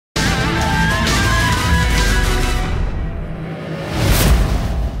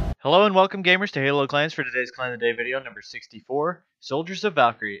Hello and welcome gamers to Halo Clans for today's Clan of the Day video number 64, Soldiers of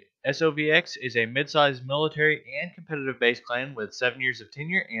Valkyrie. SOVX is a mid-sized military and competitive-based clan with 7 years of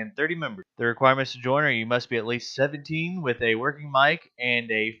tenure and 30 members. The requirements to join are you must be at least 17 with a working mic and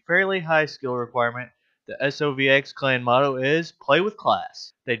a fairly high skill requirement. The SOVX clan motto is play with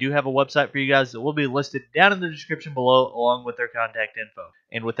class. They do have a website for you guys that will be listed down in the description below along with their contact info.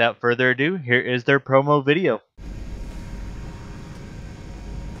 And without further ado, here is their promo video.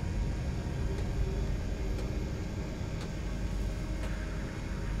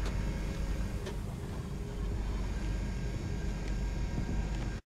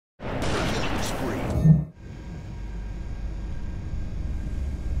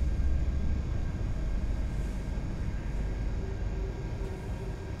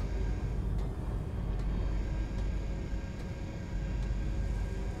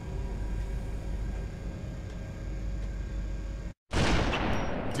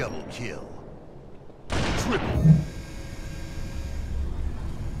 Double kill. Triple.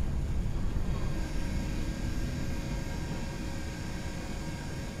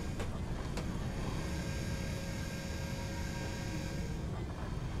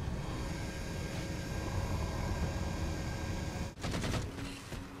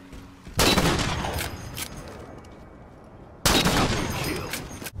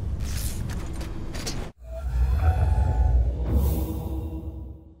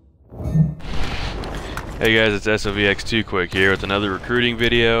 Hey guys, it's SOVX2 Quick here with another recruiting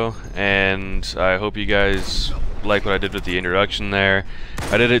video, and I hope you guys like what I did with the introduction there.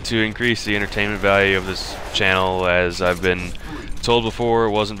 I did it to increase the entertainment value of this channel, as I've been told before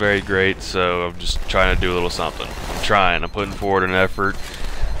it wasn't very great, so I'm just trying to do a little something. I'm putting forward an effort.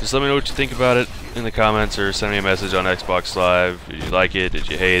 Just let me know what you think about it in the comments, or send me a message on Xbox Live. Did you like it? Did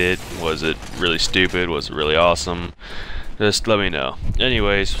you hate it? Was it really stupid? Was it really awesome? Just let me know.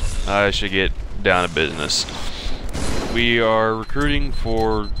 Anyways, I should get down to business. We are recruiting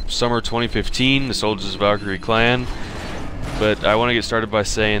for summer 2015, the Soldiers of Valkyrie clan, but I want to get started by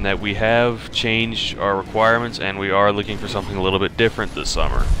saying that we have changed our requirements and we are looking for something a little bit different this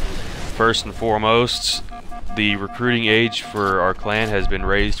summer. First and foremost, the recruiting age for our clan has been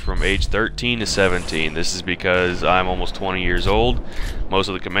raised from age 13 to 17. This is because I'm almost 20 years old. Most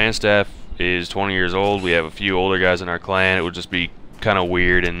of the command staff is 20 years old. We have a few older guys in our clan. It would just be kind of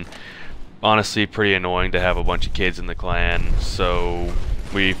weird and honestly pretty annoying to have a bunch of kids in the clan, so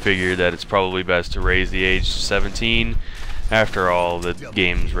we figured that it's probably best to raise the age to 17. After all, the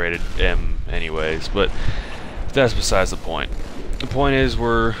game's rated M anyways, but that's besides the point. The point is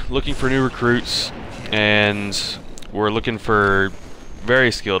we're looking for new recruits, and we're looking for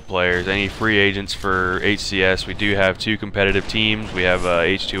very skilled players, any free agents for HCS. We do have two competitive teams. We have a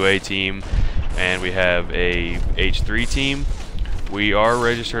H2A team and we have a H3 team. We are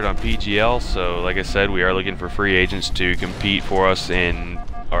registered on PGL, so like I said, we are looking for free agents to compete for us in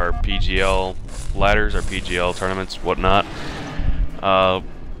our PGL ladders, our PGL tournaments, whatnot.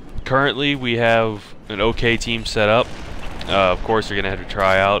 Currently, we have an OK team set up. Of course, you're going to have to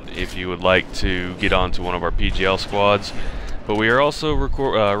try out if you would like to get onto one of our PGL squads. But we are also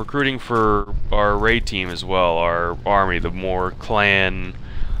recruiting for our raid team as well, our army, the more clan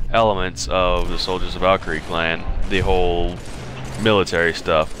elements of the Soldiers of Valkyrie clan, the whole military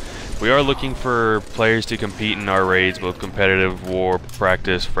stuff. We are looking for players to compete in our raids, both competitive, war,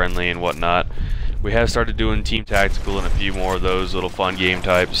 practice, friendly, and whatnot. We have started doing team tactical and a few more of those little fun game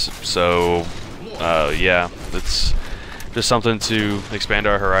types, so yeah, it's just something to expand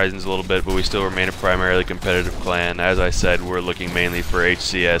our horizons a little bit, but we still remain a primarily competitive clan. As I said, we're looking mainly for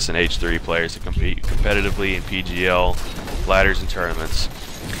HCS and H3 players to compete competitively in PGL ladders and tournaments.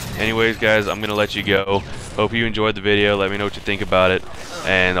 Anyways guys, I'm gonna let you go. Hope you enjoyed the video. Let me know what you think about it,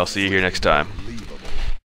 and I'll see you here next time.